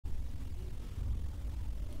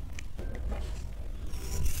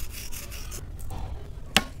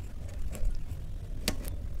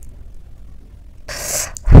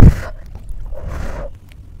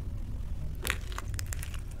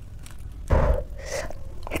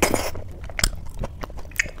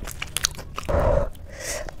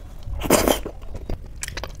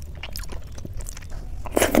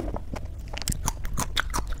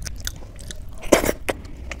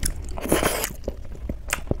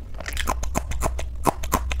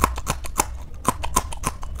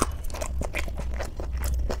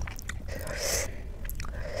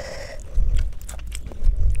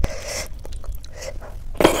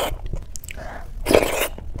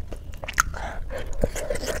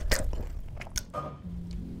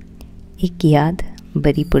एक याद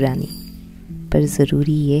बड़ी पुरानी, पर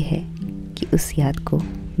ज़रूरी ये है कि उस याद को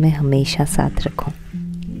मैं हमेशा साथ रखूं।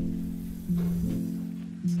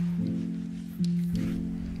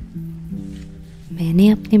 मैंने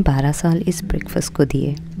अपने 12 साल इस ब्रेकफास्ट को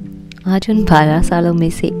दिए। आज उन 12 सालों में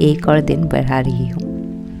से एक और दिन बढ़ा रही हूँ।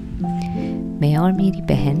 मैं और मेरी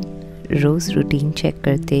बहन रोज़ रूटीन चेक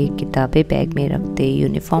करते, किताबें बैग में रखते,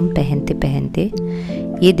 यूनिफॉर्म पहनते पहनते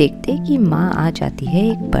ये देखते कि माँ आ जाती है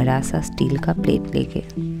एक बड़ा सा स्टील का प्लेट लेके।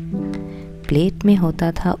 प्लेट में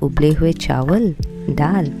होता था उबले हुए चावल,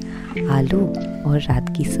 दाल, आलू और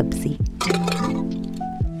रात की सब्जी।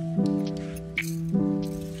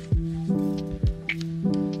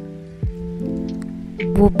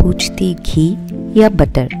 वो पूछती घी या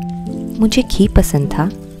बटर। मुझे घी पसंद था,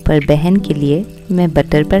 पर बहन के लिए मैं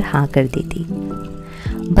बटर पर हाँ कर देती।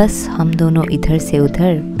 बस हम दोनों इधर से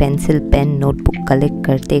उधर पेंसिल पेन नोटबुक कलेक्ट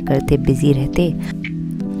करते करते बिजी रहते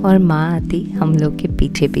और माँ आती हम लोग के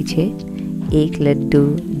पीछे पीछे 1 लड्डू,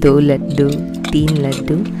 2 लड्डू, 3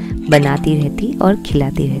 लड्डू बनाती रहती और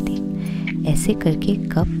खिलाती रहती। ऐसे करके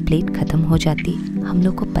कब प्लेट ख़त्म हो जाती हम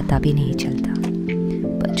लोग को पता भी नहीं चलता।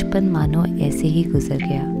 बचपन मानो ऐसे ही गुजर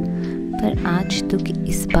गया। पर आज दुख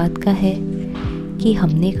इस बात का है कि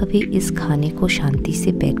हमने कभी इस खाने को शांति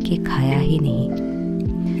से बैठ के खाया ही नहीं।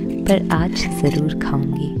 पर आज ज़रूर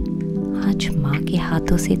खाऊंगी। आज माँ के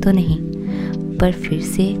हाथों से तो नहीं, पर फिर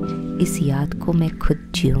से इस याद को मैं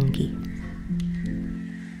खुद जीऊंगी।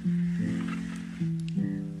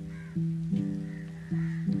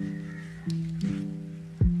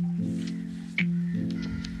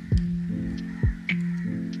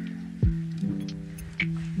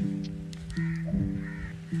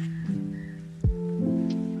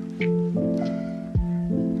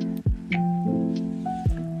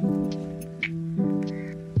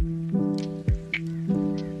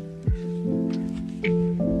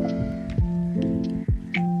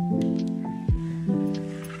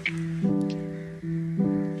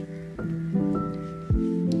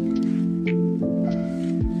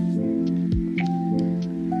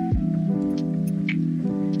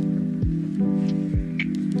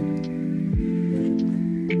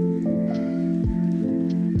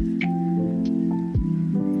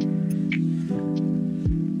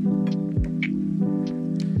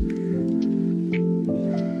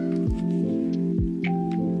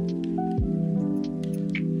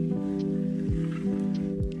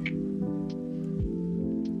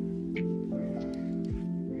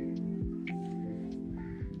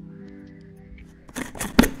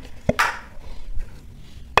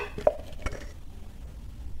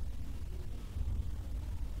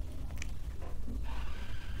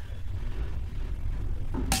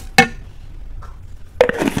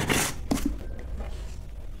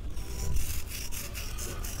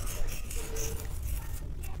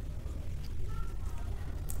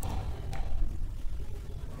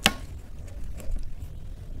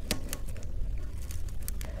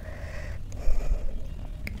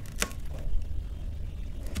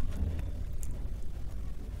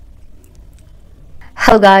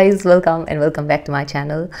 Hello guys, welcome and welcome back to my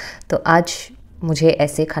channel. तो आज मुझे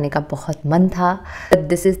ऐसे खाने का बहुत मन था।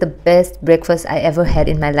 This is the best breakfast I ever had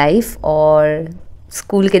in my life. और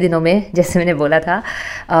स्कूल के दिनों में, जैसे मैंने बोला था,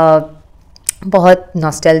 बहुत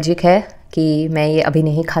नॉस्टैल्जिक है कि मैं ये अभी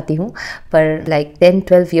नहीं खाती हूँ। पर like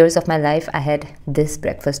 10-12 years of my life I had this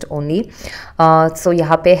breakfast only. सो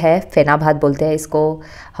यहाँ पे है फेना भात बोलते हैं इसको,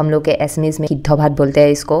 हम लोग के एसमीज में सिद्धो भात बोलते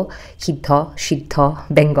हैं इसको, सिद्धो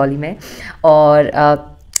बंगाली में। और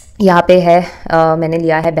यहाँ पे है मैंने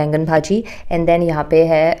लिया है बैंगन भाजी, एंड देन यहाँ पे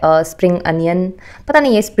है स्प्रिंग अनियन। पता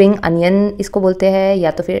नहीं ये स्प्रिंग अनियन इसको बोलते हैं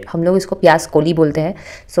या तो फिर हम लोग इसको प्याज कोली बोलते हैं।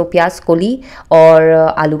 सो प्याज कोली और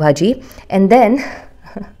आलू भाजी, and then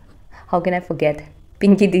how can I forget,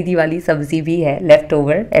 Pinky दीदी वाली सब्जी भी है left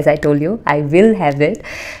over. As I told you I will have it.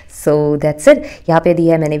 So that's it. यहाँ पे दी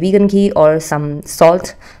है मैंने वीगन घी और सम सॉल्ट।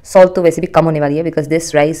 सॉल्ट तो वैसे भी कम होने वाली है because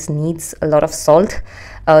this rice needs a lot of salt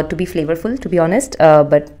to be flavourful, to be honest.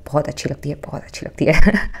 But बहुत अच्छी लगती है, बहुत अच्छी लगती है।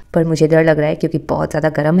 पर मुझे डर लग रहा है क्योंकि बहुत ज़्यादा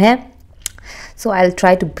गर्म है। सो I will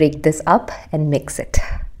try to break this up and mix it.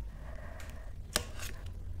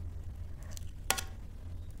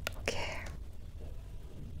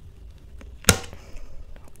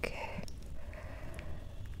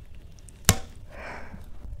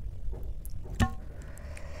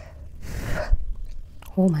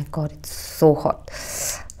 Oh my god, it's so hot.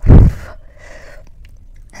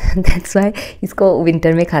 That's why इसको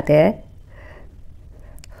विंटर में खाते हैं।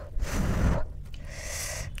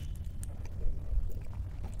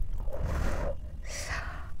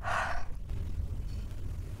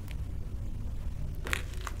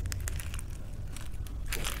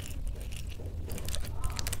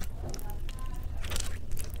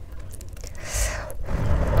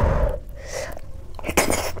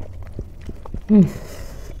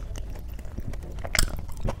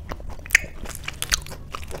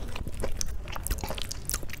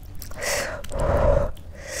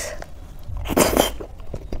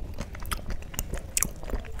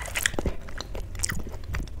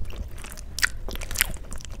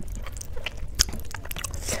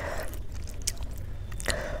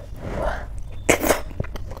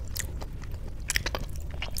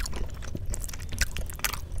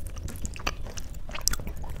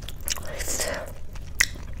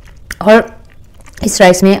 और इस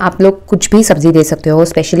राइस में आप लोग कुछ भी सब्ज़ी दे सकते हो,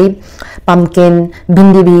 स्पेशली पम्पकिन,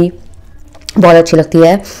 भिंडी भी बहुत अच्छी लगती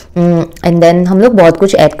है। एंड देन हम लोग बहुत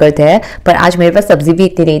कुछ ऐड करते हैं, पर आज मेरे पास सब्ज़ी भी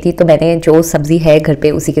इतनी नहीं थी, तो मैंने जो सब्ज़ी है घर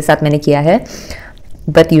पे उसी के साथ मैंने किया है।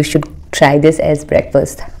 But you should try this as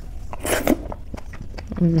breakfast.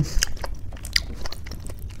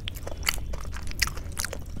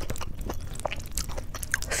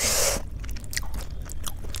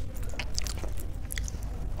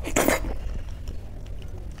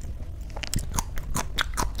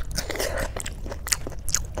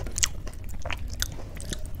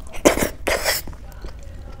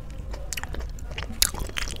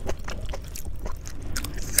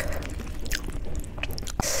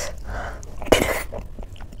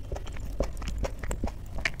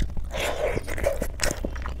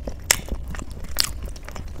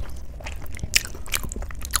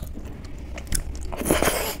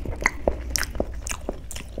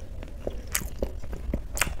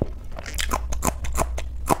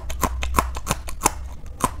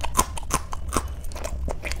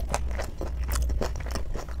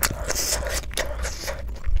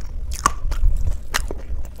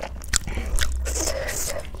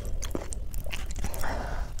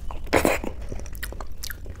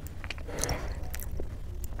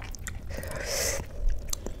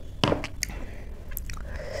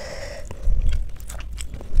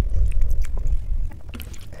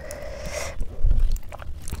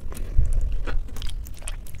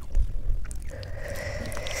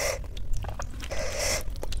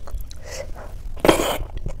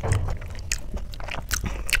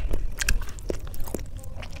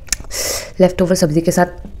 Left over सब्ज़ी के साथ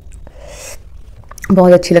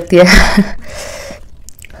बहुत अच्छी लगती है।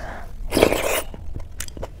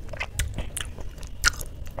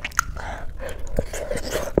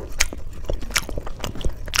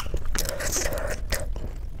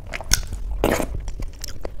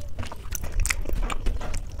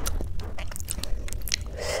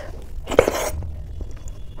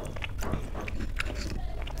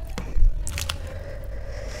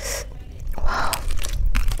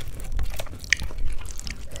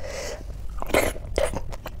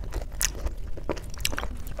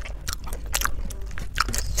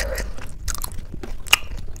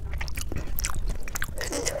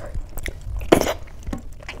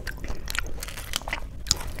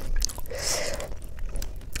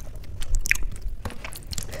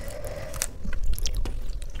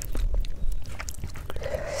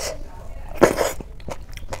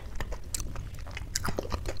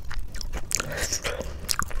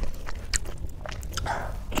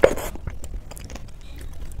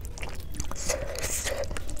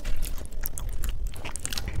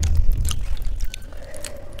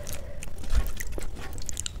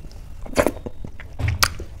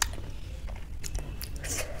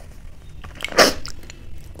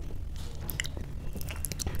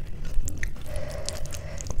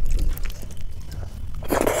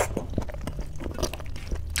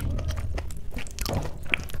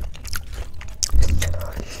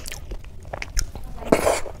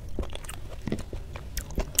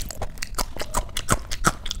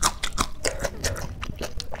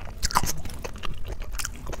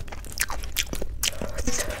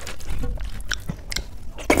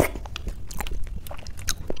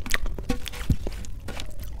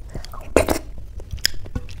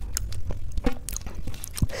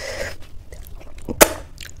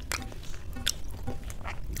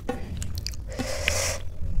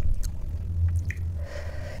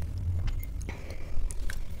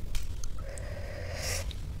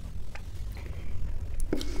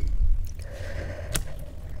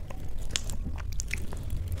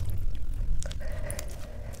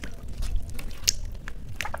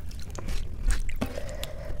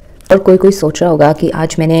 और कोई कोई सोच रहा होगा कि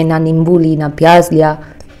आज मैंने ना नींबू ली, ना प्याज लिया,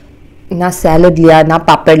 ना सैलड लिया, ना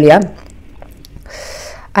पापड़ लिया।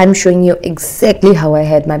 I am showing you exactly how I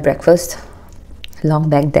had my breakfast long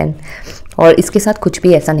back then. और इसके साथ कुछ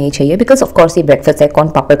भी ऐसा नहीं चाहिए, बिकॉज ऑफ कोर्स ये ब्रेकफास्ट है, कौन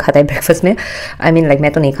पापड़ खाता है ब्रेकफास्ट में। आई मीन लाइक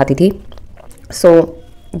मैं तो नहीं खाती थी, सो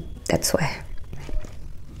दैट्स व्हाई।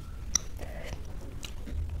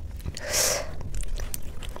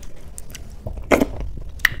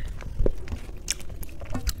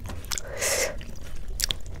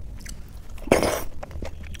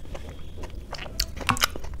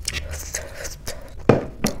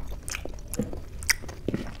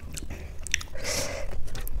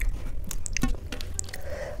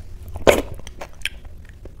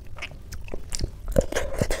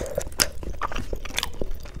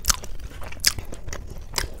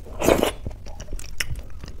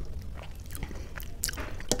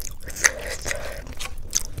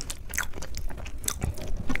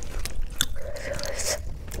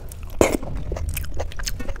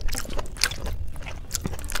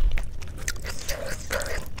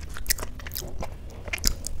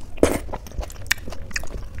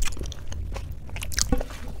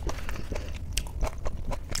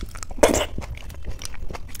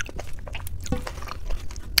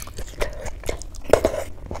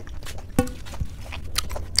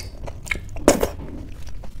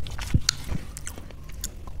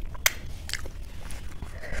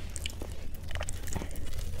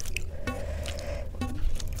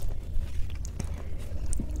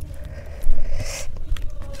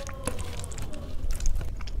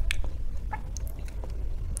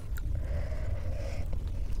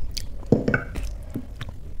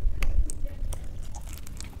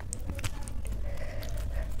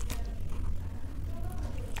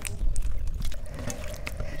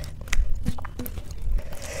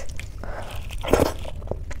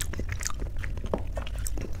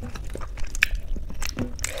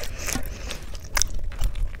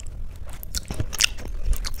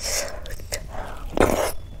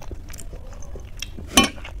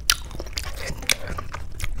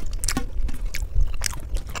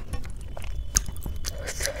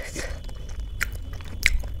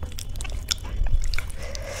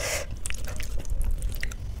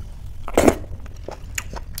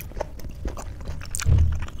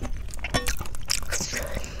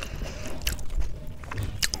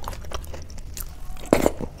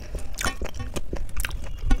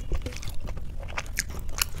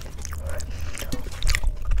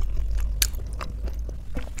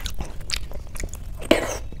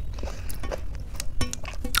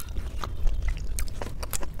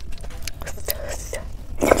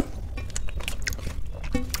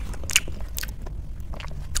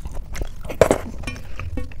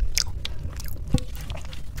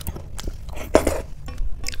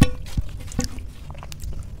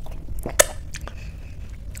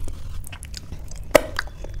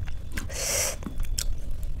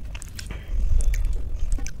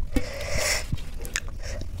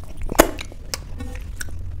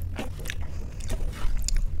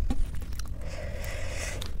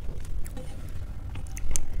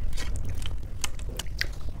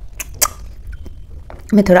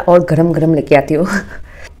 मैं थोड़ा और गरम गरम लेके आती हूँ।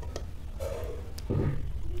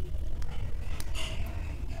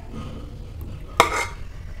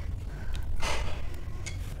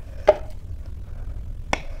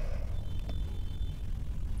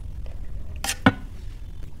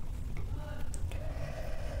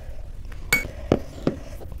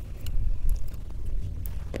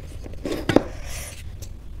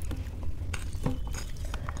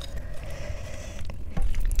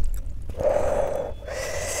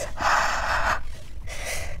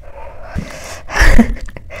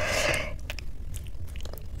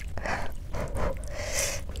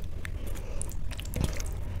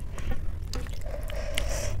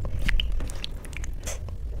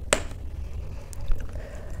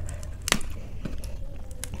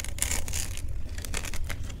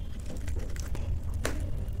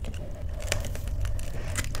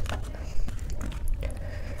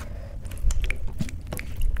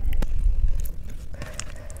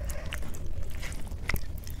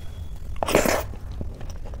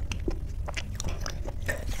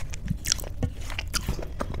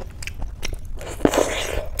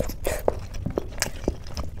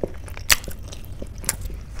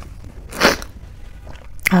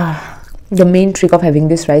 The main trick of having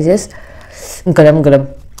this rice is गरम गरम,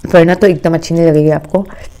 वरना तो एकदम अच्छी नहीं लगेगी आपको।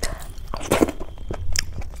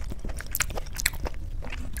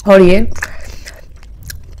 और ये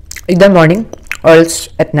एकदम मॉर्निंग और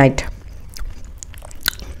at night,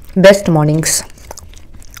 best mornings.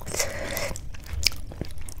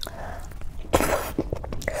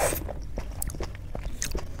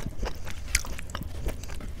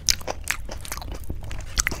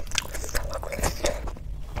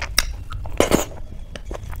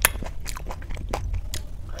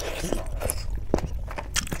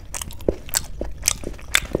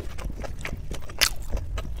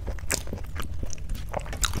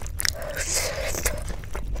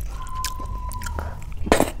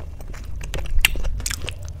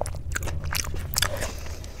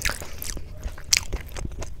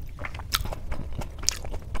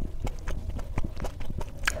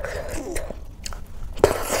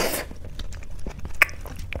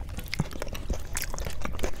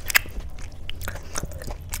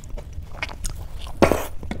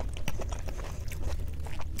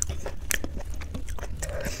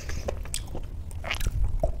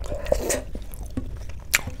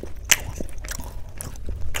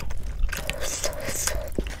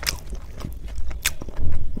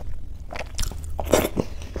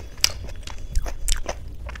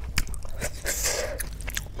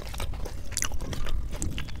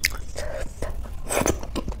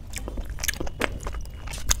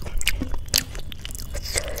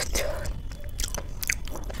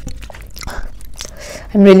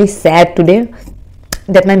 I'm really sad today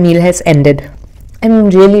that my meal has ended. I'm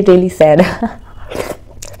really, really sad.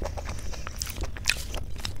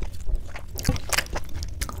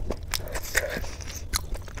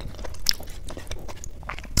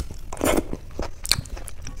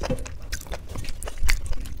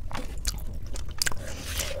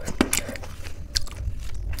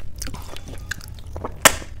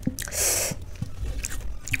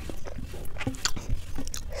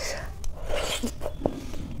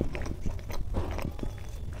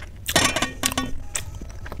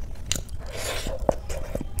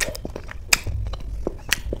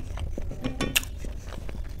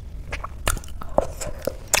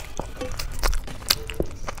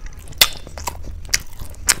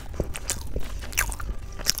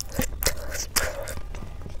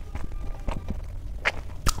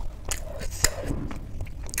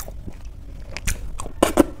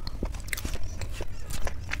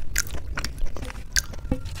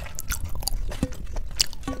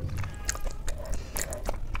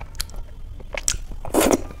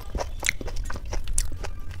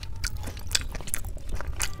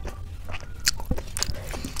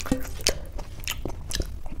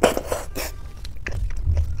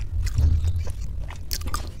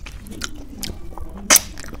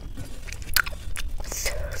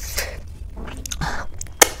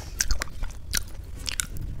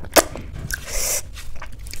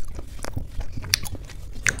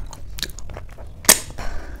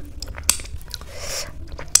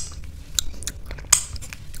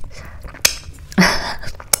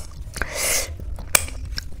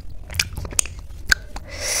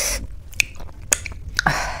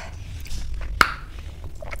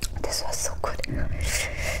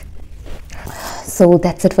 So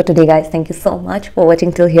that's it for today, guys. Thank you so much for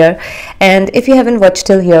watching till here, and if you haven't watched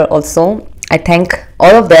till here also, I thank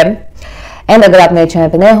all of them. And अगर आप मेरे channel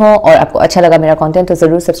पे नए हो और आपको अच्छा लगा मेरा कंटेंट तो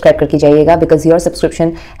ज़रूर सब्सक्राइब करके जाइएगा, because your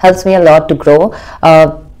subscription helps me a lot to grow.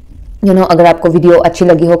 अगर आपको वीडियो अच्छी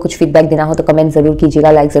लगी हो, कुछ फीडबैक देना हो तो कमेंट ज़रूर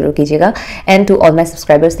कीजिएगा, लाइक ज़रूर कीजिएगा। And to all my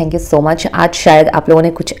subscribers, thank you so much. आज शायद आप लोगों ने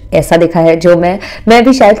कुछ ऐसा देखा है जो मैं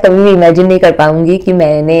भी शायद कभी भी इमेजिन नहीं कर पाऊंगी कि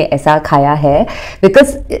मैंने ऐसा खाया है,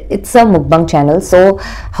 because it's a मुकबंग channel, so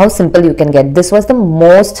how simple you can get. This was the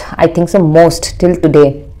most, I think so most till today,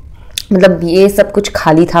 मतलब ये सब कुछ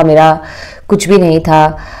खाली था, मेरा कुछ भी नहीं था।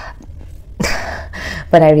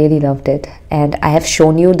 But I really loved it, and I have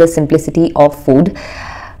shown you the simplicity of food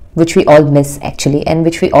which we all miss actually, and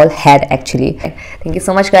which we all had actually. Thank you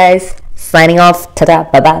so much guys. Signing off. Ta-da.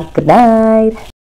 Bye bye. Good night.